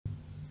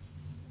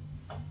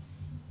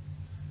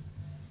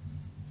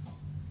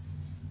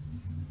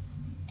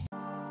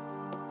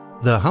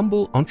The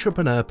Humble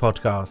Entrepreneur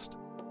Podcast.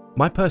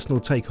 My personal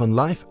take on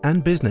life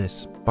and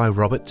business by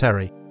Robert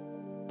Terry.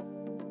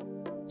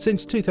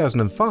 Since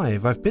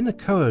 2005, I've been the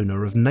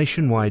co-owner of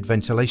Nationwide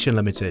Ventilation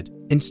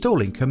Limited,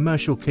 installing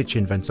commercial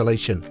kitchen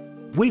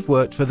ventilation. We've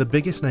worked for the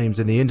biggest names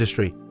in the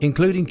industry,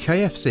 including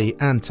KFC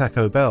and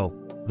Taco Bell.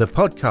 The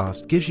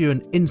podcast gives you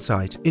an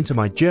insight into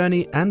my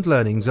journey and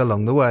learnings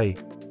along the way.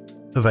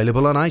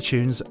 Available on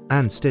iTunes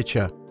and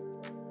Stitcher.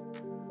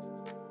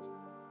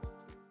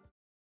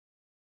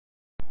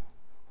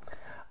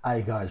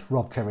 Hey guys,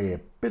 Rob Terry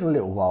here. Been a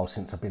little while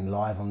since I've been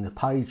live on the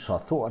page, so I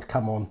thought I'd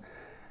come on,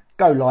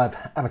 go live,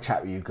 have a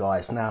chat with you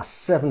guys. Now,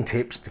 7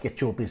 tips to get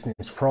your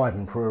business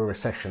thriving through a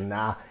recession.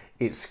 Now,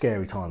 it's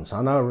scary times.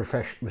 I know a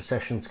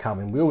recession's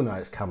coming. We all know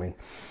it's coming.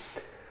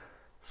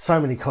 So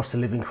many cost of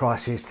living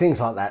crises, things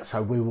like that.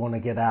 So we want to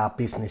get our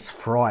business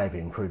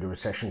thriving through the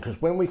recession,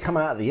 because when we come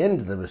out at the end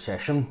of the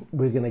recession,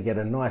 we're going to get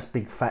a nice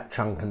big fat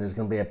chunk, and there's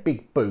going to be a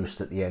big boost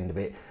at the end of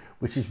it,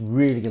 which is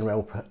really going to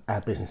help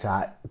our business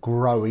out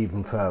grow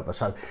even further.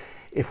 So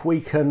if we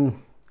can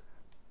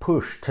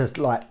push to,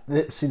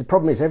 see, the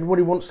problem is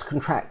everybody wants to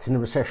contract in a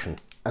recession,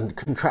 and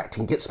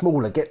contracting, get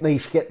smaller, get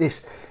niche, get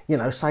this,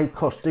 save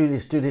costs, do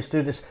this, do this,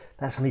 do this.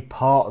 That's only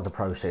part of the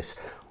process.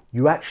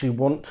 You actually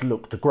want to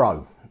look to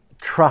grow.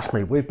 Trust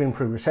me, we've been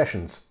through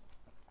recessions.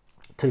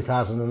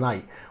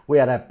 2008, we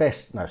had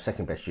our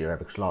second best year ever,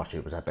 because last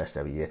year was our best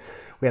ever year.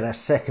 We had our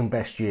second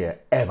best year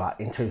ever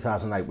in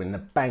 2008, when the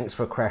banks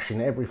were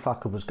crashing, every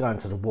fucker was going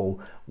to the wall.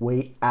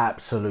 We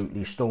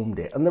absolutely stormed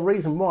it. And the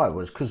reason why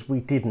was because we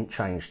didn't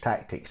change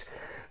tactics.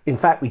 In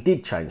fact, we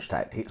did change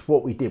tactics.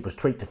 What we did was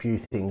tweak a few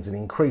things and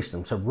increase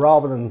them. So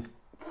rather than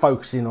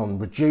focusing on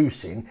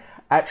reducing,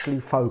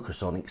 actually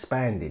focus on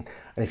expanding.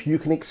 And if you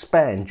can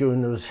expand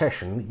during the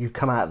recession, you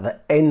come out at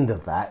the end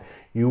of that,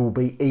 you will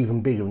be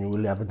even bigger, and you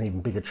will have an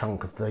even bigger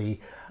chunk of the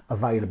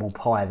available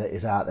pie that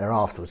is out there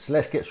afterwards. So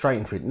let's get straight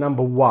into it.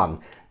 Number one,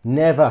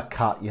 never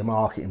cut your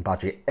marketing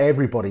budget.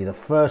 Everybody, the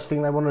first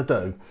thing they want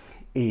to do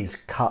is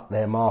cut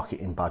their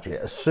marketing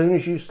budget. As soon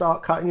as you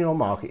start cutting your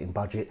marketing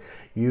budget,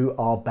 you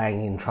are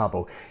bang in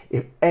trouble.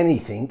 If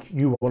anything,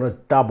 you want to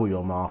double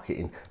your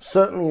marketing.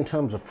 Certainly in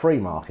terms of free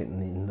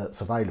marketing that's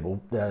available,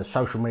 the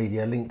social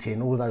media,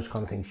 LinkedIn, all those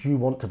kind of things, you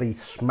want to be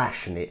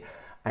smashing it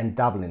and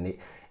doubling it.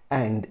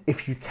 And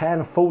if you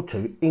can afford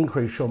to,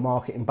 increase your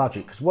marketing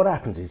budget, because what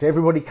happens is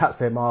everybody cuts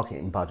their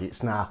marketing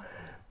budgets. Now,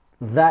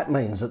 that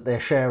means that their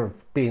share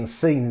of being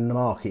seen in the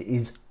market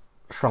is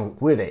shrunk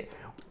with it.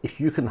 If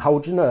you can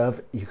hold your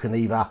nerve, you can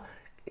either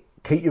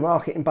keep your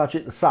marketing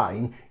budget the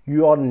same,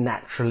 you are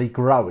naturally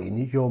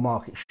growing your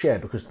market share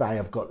because they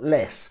have got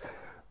less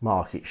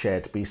market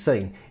share to be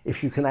seen.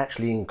 If you can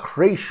actually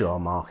increase your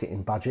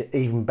marketing budget,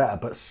 even better,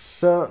 but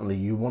certainly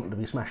you want to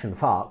be smashing the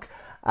fuck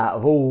out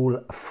of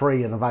all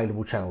free and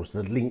available channels.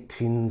 The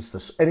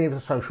LinkedIn's, any of the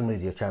social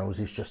media channels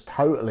is just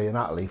totally and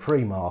utterly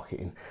free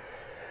marketing.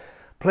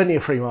 Plenty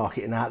of free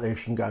marketing out there if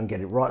you can go and get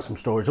it, write some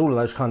stories, all of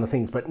those kind of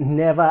things, but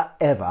never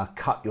ever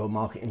cut your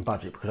marketing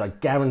budget, because I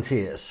guarantee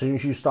it, as soon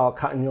as you start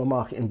cutting your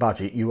marketing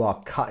budget, you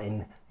are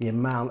cutting the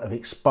amount of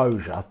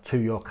exposure to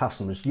your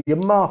customers. Your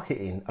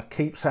marketing, I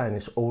keep saying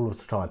this all of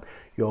the time,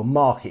 your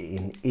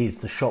marketing is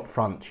the shop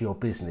front to your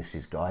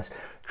businesses, guys.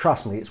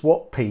 Trust me, it's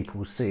what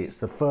people see. It's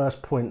the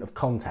first point of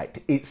contact.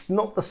 It's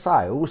not the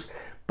sales,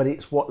 but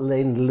it's what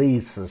then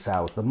leads to the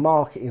sales. The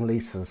marketing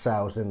leads to the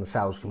sales, then the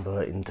sales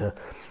convert into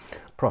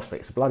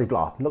prospects, bloody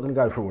blah. I'm not going to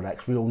go through all that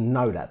because we all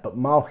know that, but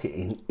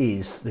marketing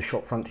is the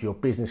shop front to your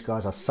business,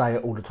 guys. I say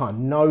it all the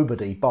time.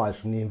 Nobody buys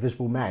from the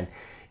invisible man.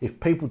 If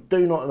people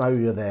do not know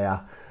you're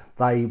there,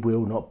 they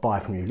will not buy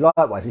from you.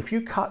 Likewise, if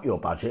you cut your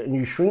budget and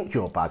you shrink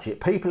your budget,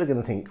 people are going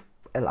to think,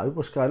 hello,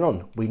 what's going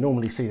on? We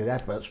normally see the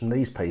adverts from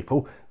these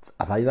people.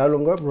 Are they no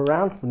longer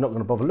around? We're not going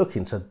to bother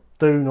looking, so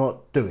do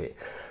not do it.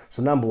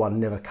 So number one,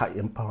 never cut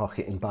your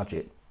marketing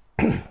budget.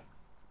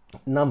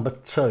 Number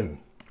two,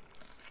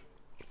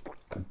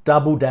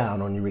 double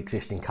down on your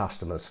existing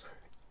customers.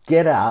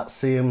 Get out,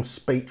 see them,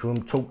 speak to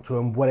them, talk to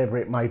them, whatever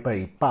it may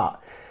be.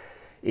 But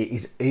it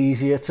is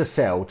easier to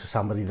sell to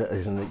somebody that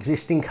is an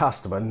existing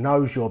customer,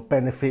 knows your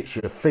benefits,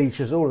 your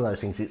features, all of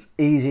those things. It's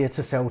easier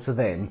to sell to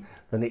them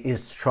than it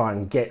is to try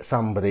and get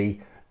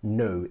somebody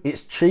new.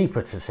 It's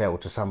cheaper to sell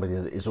to somebody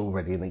that is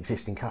already an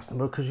existing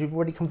customer because you've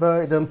already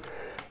converted them.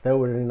 They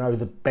already know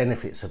the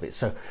benefits of it.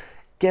 So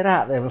get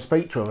out there and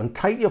speak to them, and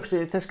take the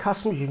opportunity. If there's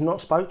customers you've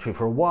not spoke to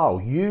for a while,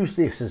 use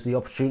this as the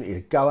opportunity to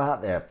go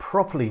out there,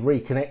 properly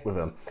reconnect with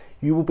them.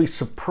 You will be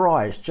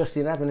surprised, just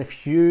in having a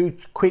few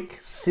quick,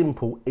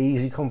 simple,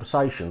 easy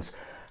conversations,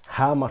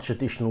 how much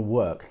additional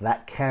work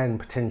that can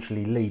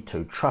potentially lead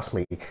to. Trust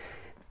me,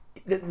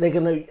 they're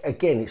going to,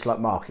 again, it's like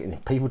marketing.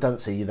 If people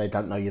don't see you, they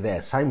don't know you're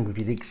there. Same with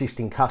your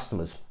existing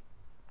customers.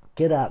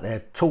 Get out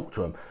there, talk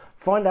to them,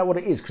 find out what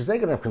it is, because they're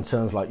going to have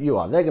concerns like you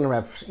are. They're going to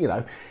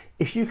have,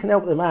 if you can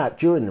help them out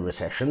during the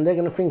recession, they're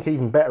going to think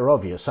even better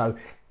of you. So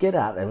get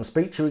out there and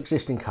speak to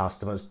existing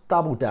customers,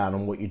 double down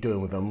on what you're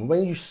doing with them.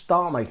 When you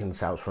start making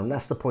sales from them,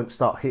 that's the point,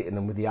 start hitting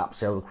them with the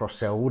upsell, the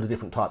cross-sell, all the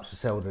different types of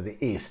sell that it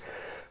is.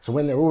 So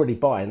when they're already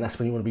buying, that's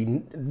when you want to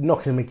be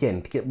knocking them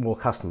again to get more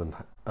customers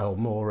or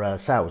more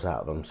sales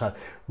out of them. So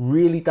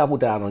really double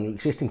down on your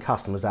existing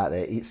customers out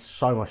there. It's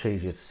so much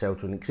easier to sell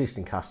to an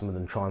existing customer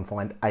than try and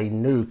find a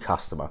new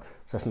customer.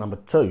 So that's number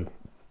 2.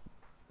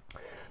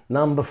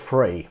 Number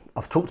 3,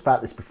 I've talked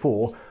about this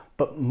before,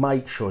 but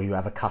make sure you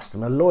have a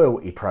customer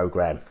loyalty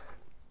program.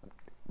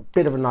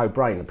 Bit of a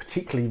no-brainer,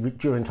 particularly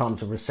during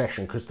times of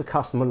recession, because the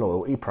customer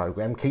loyalty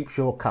program keeps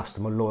your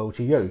customer loyal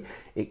to you.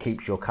 It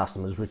keeps your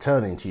customers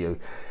returning to you.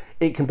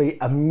 It can be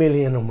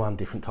 1,000,001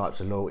 different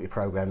types of loyalty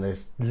program.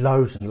 There's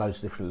loads and loads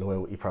of different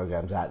loyalty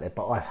programs out there,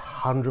 but I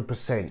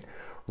 100%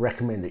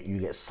 recommend that you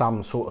get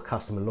some sort of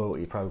customer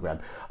loyalty program.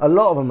 A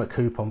lot of them are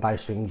coupon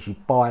based things. You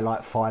buy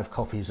like 5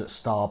 coffees at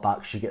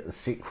Starbucks, you get the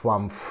 6th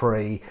one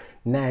free.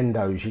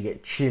 Nando's, you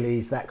get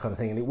Chili's, that kind of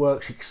thing, and it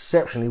works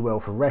exceptionally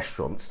well for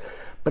restaurants,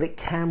 but it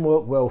can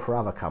work well for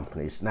other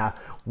companies. Now,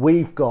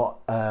 we've got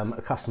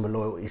a customer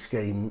loyalty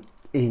scheme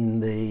in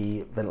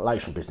the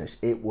ventilation business.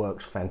 It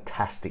works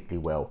fantastically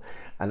well,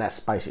 and that's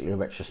basically a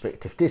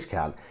retrospective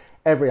discount.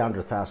 Every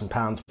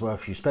 £100,000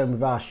 worth you spend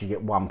with us, you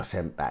get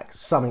 1% back,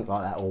 something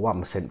like that, or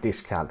 1%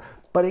 discount,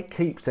 but it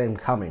keeps them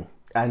coming.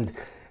 And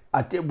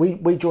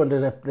we joined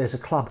there's a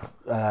club,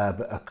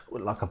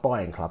 like a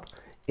buying club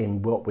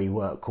in what we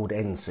work called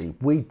NC.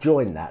 We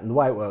joined that, and the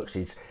way it works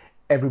is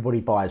everybody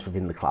buys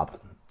within the club.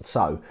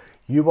 So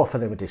you offer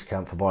them a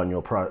discount for buying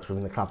your products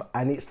within the club,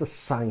 and it's the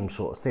same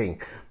sort of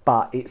thing,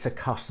 but it's a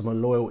customer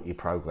loyalty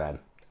program,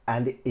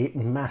 and it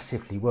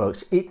massively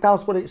works. It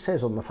does what it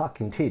says on the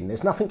fucking tin.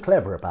 There's nothing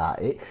clever about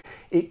it.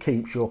 It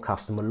keeps your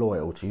customer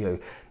loyal to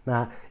you.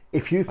 Now,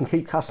 if you can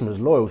keep customers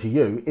loyal to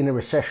you in a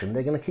recession,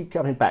 they're going to keep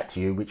coming back to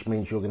you, which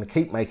means you're going to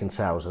keep making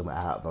sales out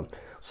of them.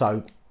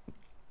 So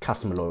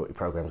customer loyalty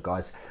programs,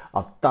 guys.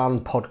 I've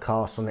done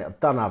podcasts on it, I've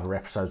done other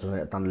episodes on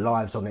it, I've done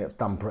lives on it, I've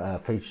done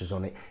features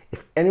on it.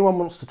 If anyone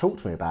wants to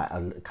talk to me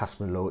about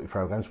customer loyalty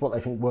programs, what they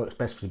think works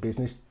best for your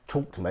business,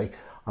 talk to me.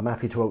 I'm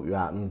happy to help you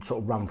out and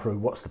sort of run through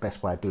what's the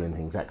best way of doing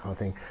things, that kind of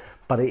thing.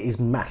 But it is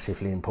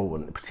massively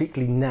important,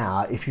 particularly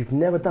now. If you've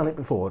never done it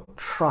before,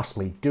 trust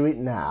me, do it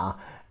now,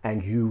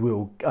 and you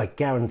will, I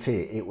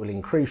guarantee it will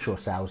increase your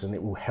sales, and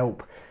it will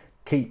help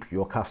keep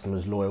your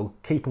customers loyal,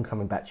 keep them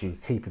coming back to you,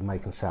 keep them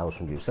making sales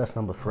from you. So that's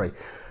number 3.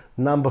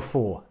 Number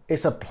 4,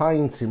 it's a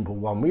plain simple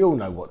one. We all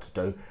know what to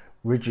do.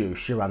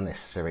 Reduce your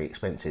unnecessary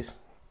expenses.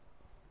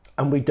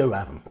 And we do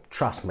have them,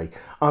 trust me.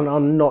 And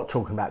I'm not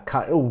talking about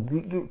cut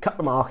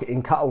the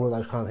marketing, cut all of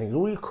those kind of things.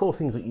 All your core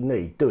things that you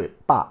need, do it.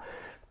 But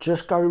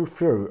just go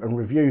through and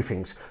review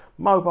things.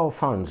 Mobile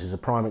phones is a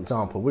prime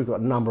example. We've got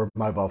a number of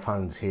mobile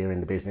phones here in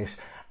the business,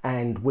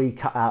 and we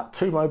cut out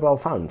 2 mobile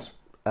phones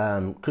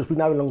because we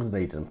no longer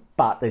need them,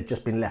 but they've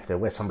just been left there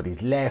where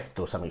somebody's left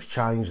or something's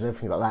changed and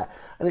everything like that,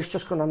 and it's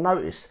just gone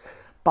unnoticed.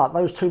 But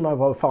those 2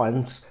 mobile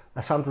phones,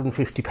 that's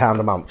 £150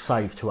 a month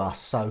saved to us.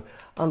 So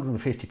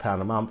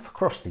 £150 a month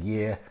across the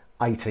year,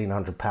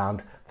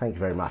 £1,800, thank you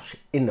very much,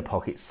 in the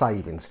pocket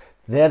savings.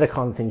 They're the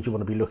kind of things you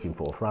want to be looking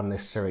for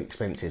unnecessary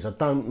expenses. I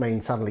don't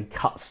mean suddenly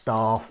cut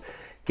staff,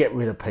 get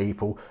rid of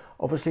people.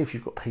 Obviously, if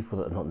you've got people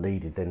that are not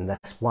needed, then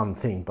that's one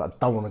thing, but I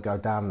don't want to go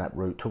down that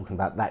route talking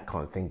about that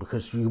kind of thing,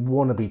 because you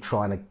want to be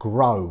trying to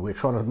grow. We're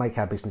trying to make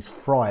our business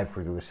thrive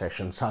through the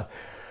recession. So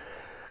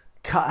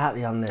cut out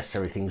the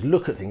unnecessary things,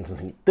 look at things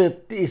and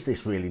think, is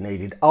this really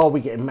needed? Are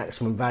we getting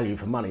maximum value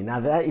for money?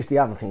 Now, that is the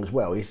other thing as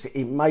well.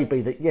 It may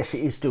be that, yes, it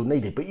is still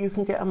needed, but you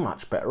can get a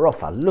much better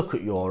offer. Look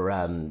at your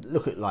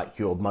like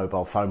your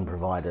mobile phone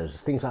providers,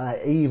 things like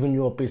that, even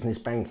your business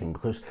banking,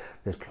 because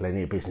there's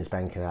plenty of business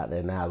banking out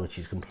there now which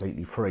is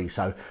completely free.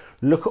 So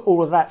look at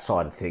all of that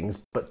side of things,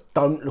 but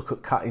don't look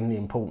at cutting the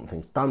important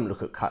things. Don't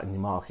look at cutting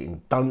your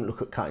marketing. Don't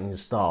look at cutting your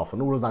staff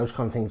and all of those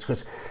kind of things,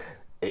 because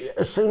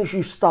as soon as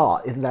you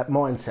start in that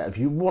mindset of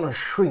you want to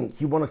shrink,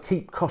 you want to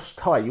keep costs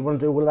tight, you want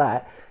to do all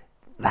that,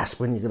 that's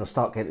when you're going to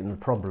start getting the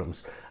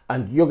problems.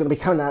 And you're going to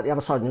be coming out the other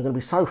side, and you're going to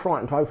be so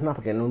frightened to open up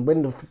again. And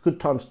when the good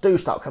times do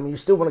start coming, you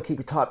still want to keep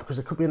it tight because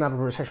there could be another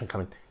recession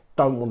coming.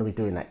 Don't want to be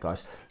doing that,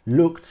 guys.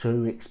 Look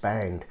to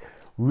expand.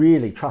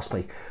 Really, trust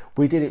me.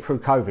 We did it through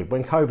COVID.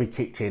 When COVID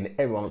kicked in,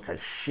 everyone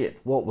goes, shit,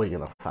 what are we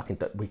going to fucking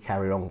do? We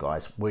carried on,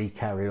 guys. We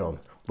carried on.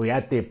 We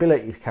had the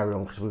ability to carry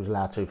on because we was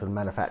allowed to for the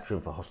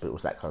manufacturing, for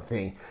hospitals, that kind of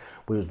thing.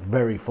 We was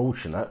very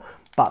fortunate,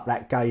 but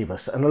that gave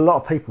us, and a lot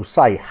of people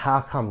say,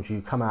 how comes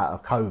you come out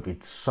of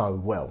COVID so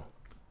well?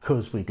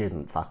 Because we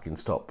didn't fucking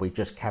stop. We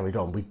just carried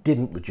on. We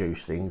didn't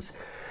reduce things.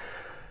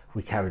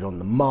 We carried on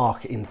the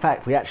market. In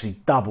fact, we actually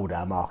doubled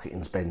our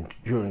marketing spend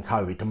during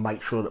COVID to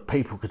make sure that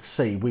people could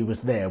see we was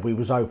there, we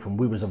was open,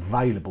 we was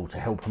available to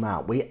help them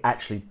out. We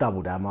actually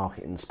doubled our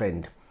marketing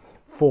spend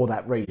for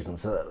that reason.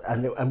 So,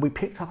 and we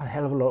picked up a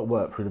hell of a lot of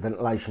work through the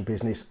ventilation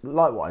business.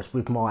 Likewise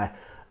with my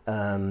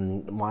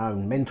my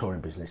own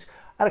mentoring business.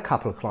 I had a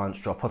couple of clients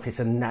drop off. It's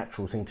a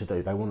natural thing to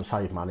do. They want to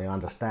save money, I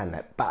understand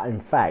that. But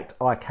in fact,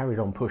 I carried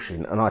on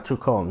pushing, and I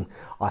took on,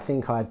 I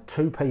think I had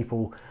 2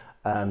 people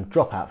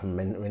drop out from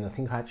mentoring. I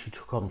think I actually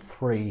took on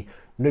 3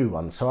 new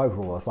ones. So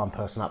overall I was 1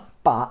 person up,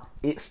 but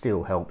it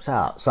still helps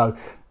out. So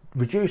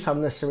Reduce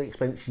unnecessary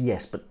expense,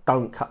 yes, but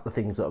don't cut the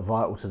things that are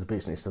vital to the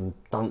business and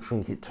don't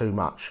shrink it too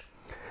much.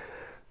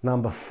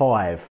 Number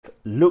 5,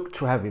 look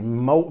to having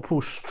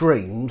multiple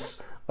streams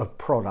of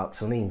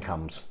products and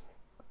incomes.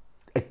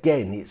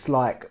 Again, it's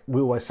like we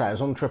always say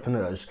as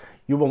entrepreneurs,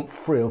 you want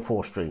 3 or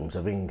 4 streams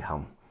of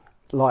income.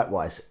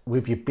 Likewise,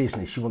 with your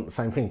business, you want the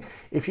same thing.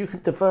 If you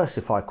can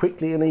diversify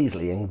quickly and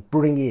easily and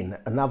bring in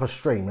another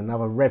stream,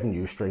 another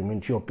revenue stream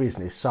into your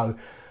business. So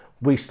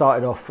we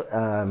started off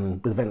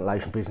with the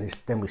ventilation business,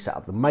 then we set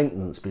up the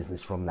maintenance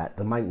business from that.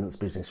 The maintenance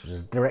business was a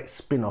direct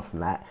spin-off from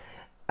that,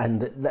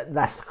 and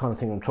that's the kind of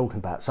thing I'm talking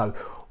about. So,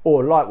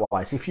 or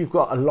likewise, if you've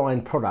got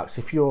aligned products,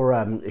 if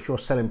you're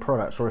selling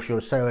products, or if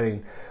you're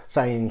selling,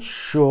 say,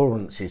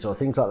 insurances or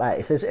things like that,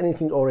 if there's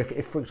anything, or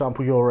if for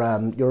example you're a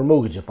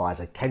mortgage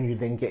advisor, can you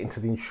then get into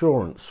the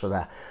insurance for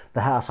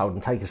the household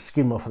and take a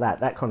skim off of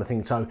that kind of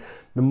thing? So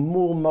the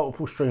more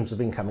multiple streams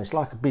of income, it's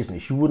like a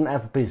business. You wouldn't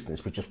have a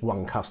business with just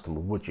one customer,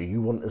 would you?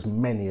 You want as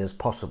many as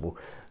possible.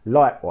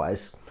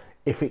 Likewise,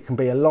 if it can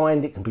be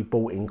aligned, it can be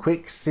bought in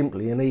quick,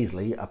 simply and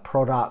easily, a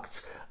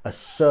product, a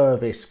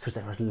service, because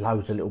there are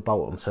loads of little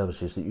bolt-on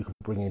services that you can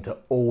bring into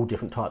all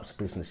different types of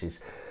businesses.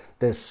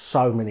 There's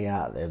so many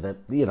out there that,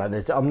 you know,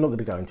 I'm not going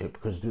to go into it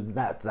because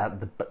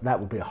that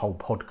would be a whole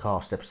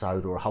podcast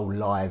episode or a whole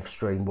live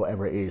stream,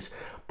 whatever it is,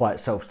 by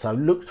itself. So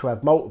look to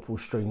have multiple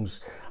streams,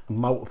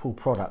 multiple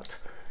product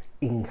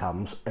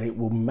incomes, and it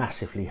will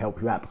massively help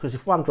you out, because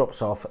if one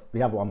drops off,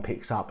 the other one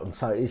picks up, and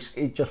so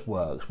it just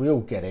works. We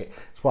all get it.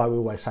 That's why we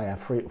always say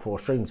have 3 or 4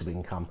 streams of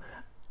income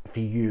for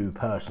you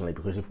personally,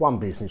 because if one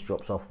business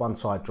drops off, one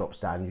side drops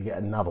down, you get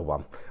another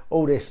one.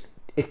 All this,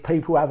 if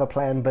people have a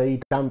plan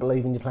B, don't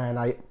believe in your plan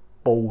A,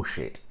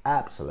 bullshit,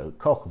 absolute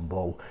cock and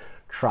bull.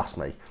 Trust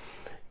me,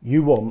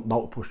 you want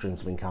multiple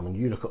streams of income, and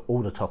you look at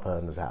all the top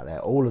earners out there,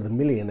 all of the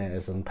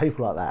millionaires and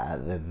people like that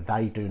out there,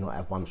 they do not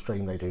have one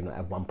stream, they do not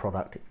have one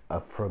product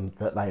from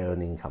that they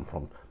earn income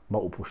from.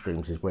 Multiple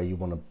streams is where you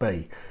want to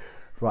be.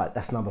 Right,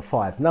 that's number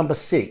 5. Number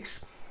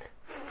 6,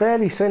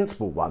 fairly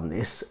sensible one,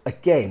 this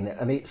again,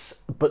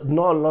 but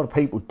not a lot of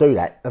people do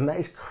that, and that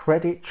is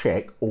credit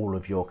check all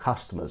of your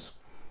customers.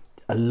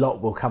 A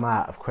lot will come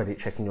out of credit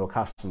checking your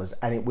customers,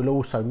 and it will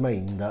also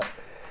mean that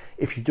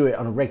if you do it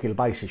on a regular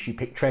basis, you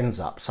pick trends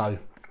up. So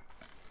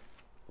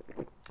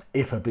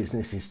if a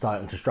business is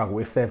starting to struggle,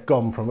 if they've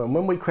gone from, and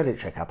when we credit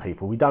check our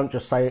people, we don't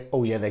just say,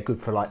 oh yeah, they're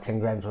good for like 10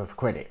 grand's worth of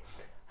credit.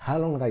 How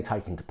long are they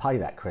taking to pay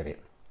that credit?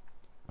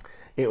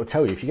 It will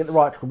tell you. If you get the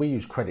right, we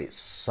use Credit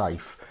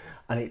Safe,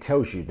 and it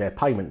tells you their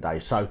payment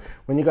days. So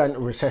when you go into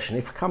a recession,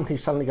 if a company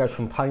suddenly goes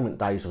from payment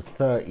days of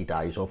 30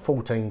 days or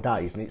 14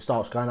 days and it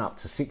starts going up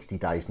to 60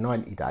 days,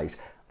 90 days,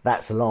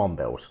 that's alarm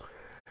bells.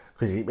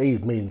 Because it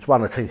means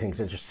one or two things.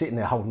 They're just sitting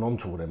there holding on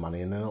to all their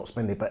money and they're not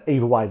spending it. But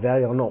either way,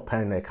 they are not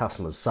paying their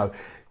customers. So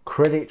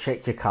credit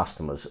check your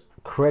customers,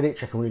 credit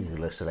check them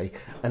rigorously,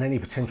 and any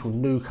potential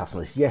new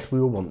customers. Yes, we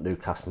all want new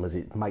customers.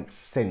 It makes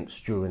sense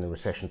during the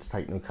recession to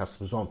take new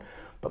customers on,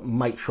 but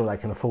make sure they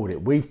can afford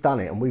it. We've done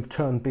it, and we've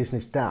turned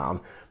business down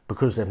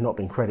because they've not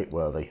been credit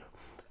worthy.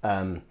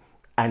 And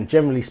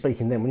generally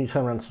speaking, then when you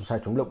turn around and say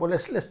to them, look, well,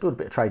 let's build a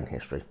bit of trading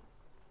history.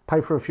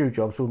 Pay for a few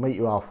jobs, we'll meet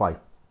you halfway.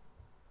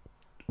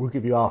 We'll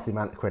give you half the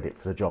amount of credit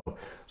for the job.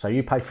 So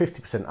you pay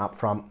 50% up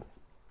front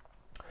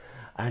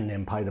and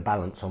then pay the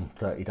balance on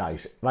 30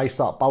 days. They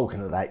start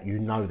bulking at that, you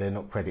know they're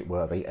not credit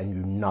worthy, and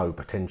you know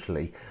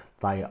potentially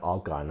they are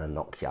going to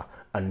knock you.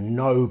 And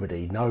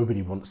nobody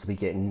wants to be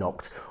getting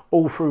knocked.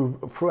 All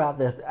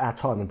throughout our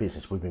time in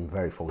business, we've been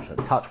very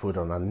fortunate. Touch wood,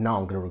 and I know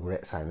I'm going to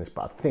regret saying this,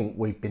 but I think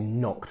we've been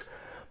knocked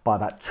by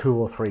about 2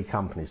 or 3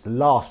 companies. The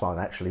last one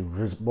actually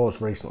was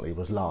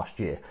last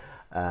year.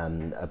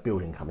 A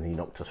building company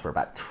knocked us for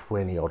about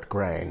 20 odd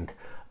grand.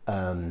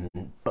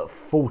 But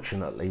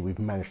fortunately, we've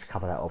managed to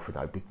cover that off with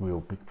no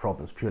real big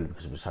problems, purely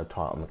because we were so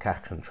tight on the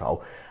cash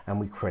control, and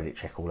we credit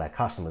check all our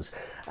customers.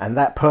 And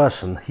that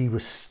person, he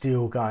was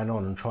still going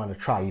on and trying to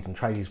trade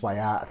his way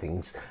out of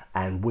things,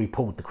 and we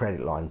pulled the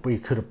credit line. We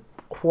could have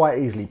quite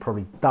easily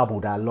probably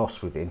doubled our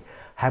loss with him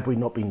had we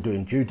not been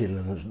doing due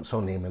diligence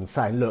on him and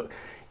saying, look,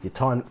 your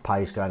time to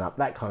pay is going up,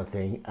 that kind of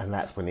thing, and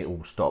that's when it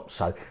all stops.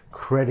 So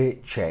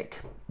credit check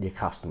your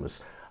customers.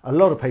 A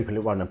lot of people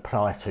it won't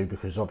apply to,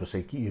 because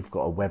obviously you've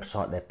got a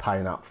website, they're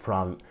paying up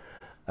front,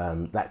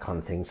 that kind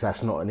of thing, so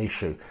that's not an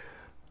issue.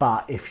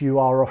 But if you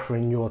are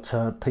offering your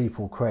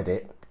people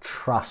credit,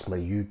 trust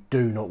me, you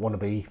do not want to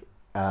be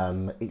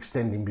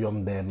extending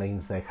beyond their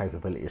means, their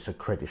capabilities. So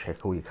credit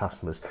check all your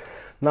customers.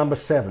 Number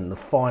 7, the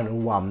final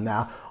one.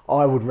 Now,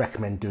 I would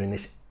recommend doing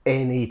this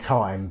any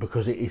time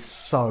because it is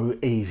so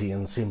easy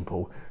and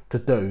simple to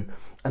do,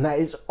 and that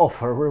is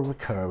offer a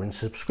recurring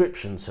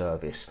subscription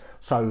service.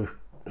 So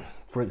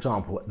for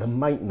example, the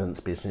maintenance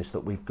business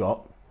that we've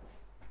got,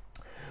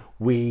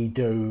 we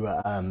do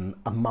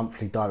a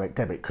monthly direct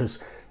debit, because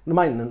the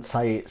maintenance,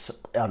 say it's,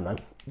 I don't know,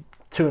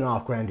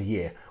 2.5 grand a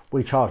year.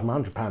 We charge them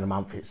 £100 a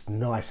month. It's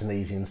nice and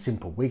easy and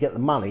simple. We get the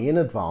money in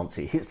advance.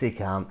 It hits the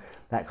account,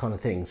 that kind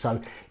of thing.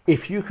 So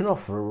if you can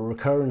offer a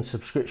recurring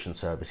subscription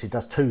service, it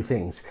does 2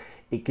 things.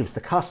 it gives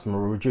the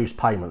customer a reduced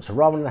payment. So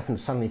rather than having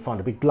to suddenly find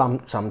a big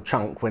lump sum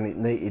chunk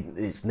when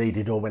it's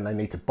needed, or when they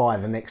need to buy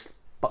the next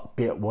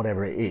bit,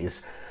 whatever it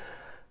is,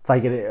 they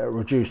get it at a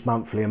reduced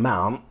monthly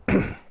amount.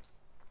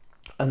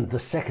 And the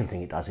second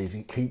thing it does is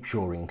it keeps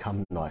your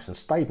income nice and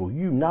stable.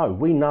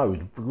 We know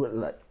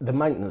the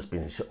maintenance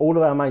business, all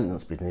of our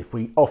maintenance business,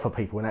 we offer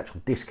people an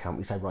actual discount.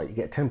 We say, right, you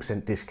get a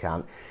 10%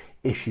 discount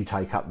if you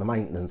take up the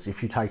maintenance,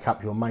 if you take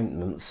up your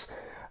maintenance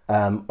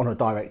on a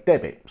direct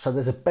debit. So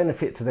there's a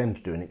benefit to them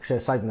to doing it because they're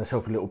saving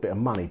themselves a little bit of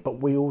money. But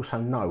we also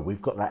know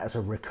we've got that as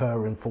a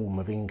recurring form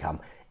of income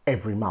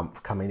every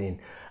month coming in.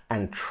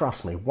 And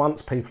trust me,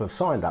 once people have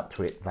signed up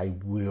to it, they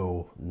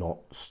will not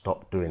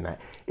stop doing that.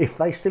 If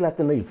they still have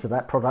the need for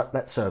that product,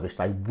 that service,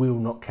 they will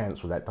not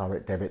cancel that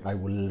direct debit. They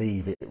will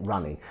leave it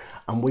running.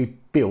 And we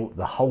built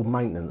the whole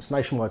maintenance,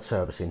 nationwide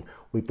servicing,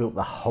 we built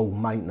the whole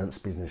maintenance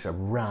business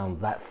around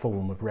that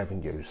form of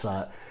revenue.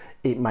 So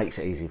it makes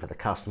it easy for the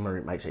customer,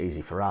 it makes it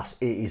easy for us.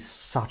 It is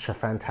such a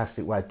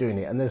fantastic way of doing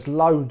it. And there's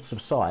loads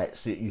of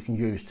sites that you can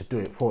use to do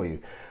it for you.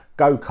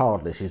 Go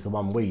Cardless is the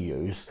one we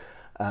use.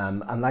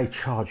 And they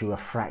charge you a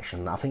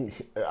fraction. I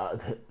think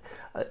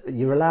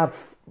you're allowed,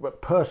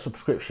 per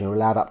subscription, you're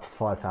allowed up to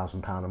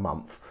 £5,000 a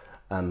month.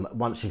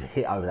 Once you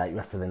hit over that, you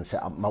have to then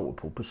set up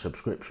multiple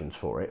subscriptions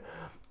for it.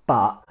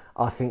 But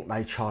I think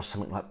they charge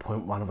something like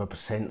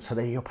 0.1%. So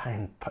there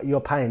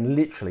you're paying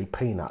literally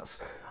peanuts.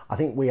 I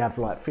think we have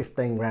like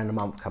 15 grand a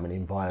month coming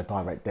in via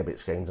direct debit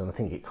schemes, and I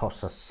think it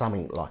costs us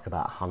something like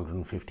about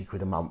 150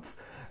 quid a month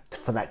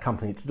for that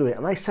company to do it.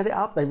 And they set it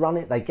up, they run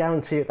it, they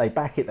guarantee it, they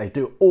back it, they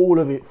do all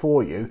of it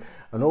for you.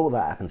 And all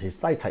that happens is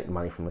they take the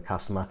money from the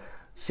customer,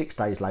 6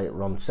 days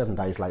later on, 7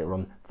 days later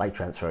on, they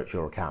transfer it to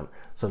your account.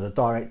 So the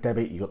direct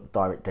debit, you've got the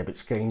direct debit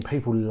scheme,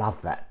 people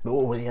love that.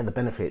 All the other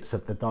benefits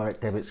of the direct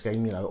debit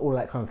scheme, you know, all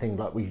that kind of thing,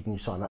 like when you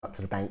sign up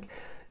to the bank,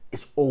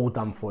 it's all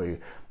done for you.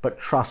 But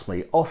trust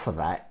me, offer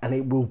that and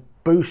it will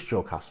boost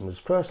your customers.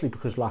 Firstly,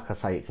 because like I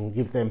say, it can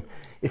give them,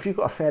 if you've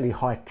got a fairly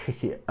high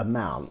ticket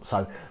amount,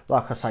 so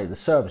like I say, the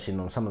servicing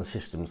on some of the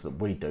systems that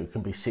we do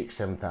can be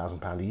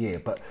 £6,000–7,000 a year,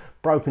 but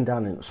broken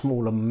down into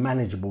smaller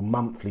manageable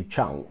monthly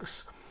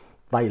chunks,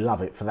 they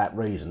love it for that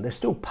reason. They're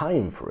still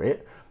paying for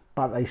it,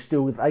 but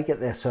they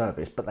get their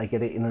service, but they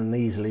get it in an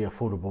easily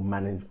affordable,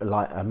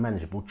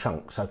 manageable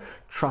chunk. So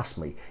trust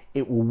me,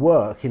 it will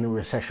work in a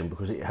recession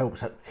because it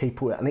helps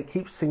keep and it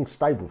keeps things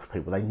stable for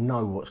people. They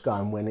know what's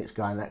going, when it's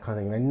going, that kind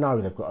of thing. They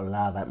know they've got to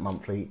allow that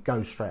monthly, it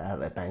goes straight out of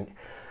their bank.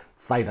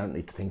 They don't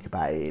need to think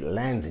about it. It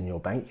lands in your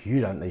bank. You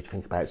don't need to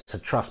think about it. So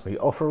trust me,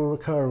 offer a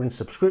recurring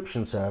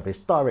subscription service,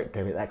 direct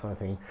debit, that kind of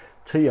thing,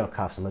 to your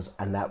customers,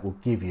 and that will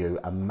give you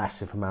a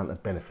massive amount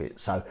of benefit.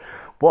 So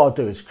what I'll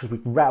do is, because we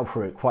can rattle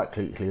through it quite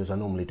quickly as I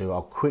normally do,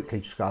 I'll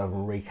quickly just go over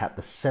and recap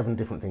the 7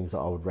 different things that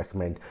I would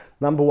recommend.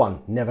 Number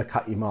 1, never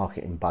cut your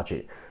marketing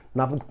budget.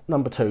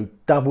 Number 2,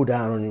 double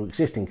down on your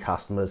existing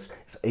customers.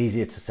 It's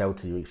easier to sell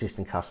to your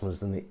existing customers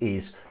than it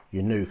is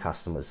your new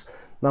customers.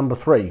 Number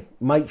 3,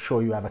 make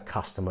sure you have a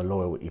customer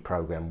loyalty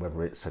program,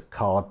 whether it's a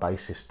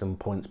card-based system,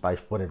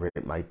 points-based, whatever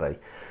it may be.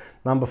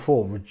 Number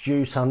 4,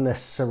 reduce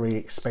unnecessary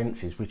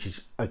expenses, which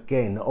is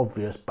again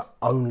obvious, but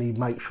only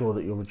make sure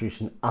that you're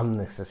reducing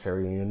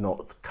unnecessary and you're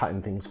not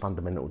cutting things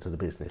fundamental to the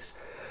business.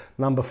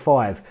 Number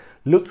 5,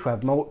 look to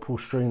have multiple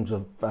streams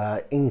of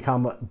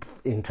income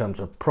in terms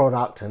of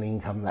product and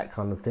income, that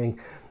kind of thing.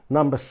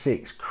 Number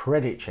 6,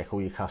 credit check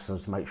all your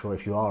customers to make sure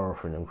if you are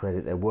offering them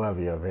credit, they're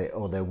worthy of it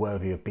or they're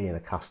worthy of being a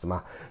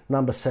customer.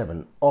 Number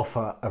 7,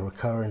 offer a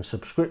recurring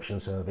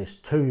subscription service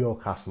to your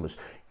customers.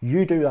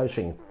 You do those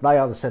things. They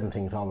are the 7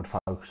 things I would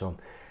focus on.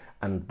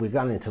 And we're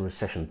going into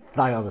recession.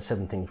 They are the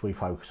 7 things we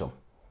focus on.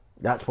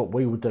 That's what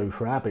we would do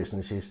for our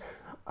businesses.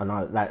 And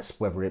that's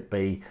whether it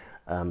be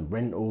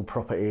rental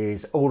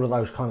properties, all of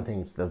those kind of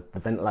things, the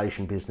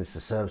ventilation business,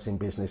 the servicing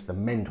business, the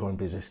mentoring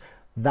business.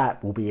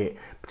 That will be it,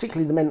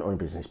 particularly the mentoring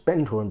business.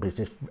 Mentoring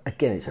business,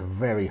 again, it's a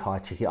very high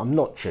ticket. I'm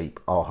not cheap.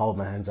 I'll hold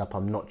my hands up.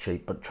 I'm not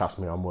cheap, but trust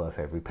me, I'm worth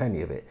every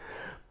penny of it.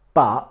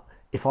 But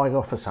if I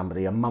offer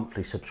somebody a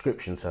monthly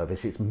subscription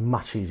service, it's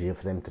much easier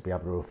for them to be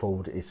able to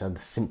afford. It's a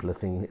simpler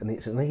thing and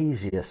it's an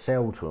easier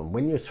sell to them.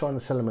 When you're trying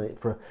to sell them it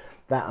for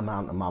that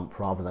amount a month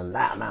rather than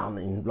that amount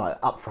in like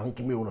upfront,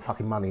 give me all the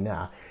fucking money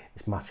now,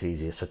 it's much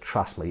easier. So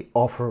trust me,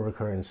 offer a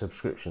recurring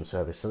subscription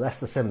service. So that's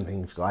the 7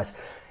 things, guys.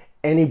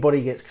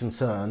 Anybody gets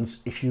concerns,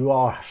 if you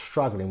are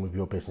struggling with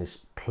your business,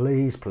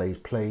 please, please,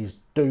 please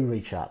do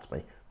reach out to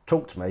me.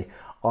 Talk to me.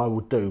 I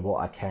will do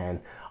what I can.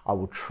 I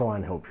will try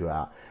and help you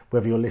out.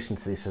 Whether you're listening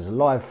to this as a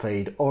live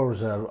feed or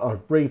as a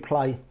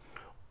replay,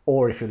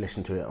 or if you're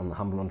listening to it on the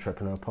Humble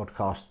Entrepreneur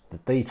podcast, the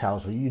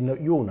details,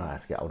 you'll know how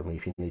to get hold of me.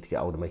 If you need to get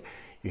hold of me,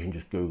 you can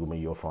just Google me,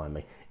 you'll find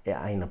me. It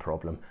ain't a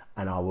problem,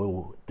 and I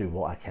will do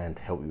what I can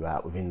to help you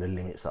out within the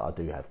limits that I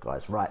do have,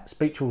 guys. Right,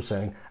 speak to you all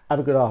soon. Have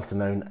a good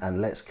afternoon,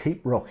 and let's keep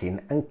rocking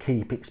and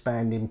keep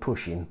expanding,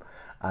 pushing.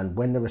 And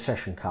when the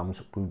recession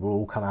comes, we will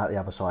all come out the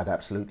other side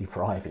absolutely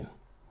thriving.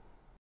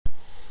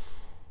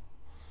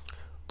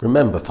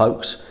 Remember,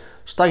 folks,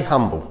 stay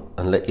humble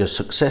and let your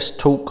success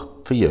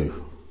talk for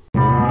you.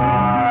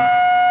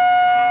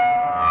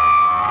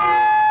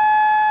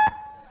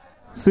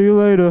 See you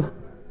later.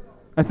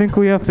 I think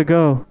we have to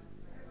go.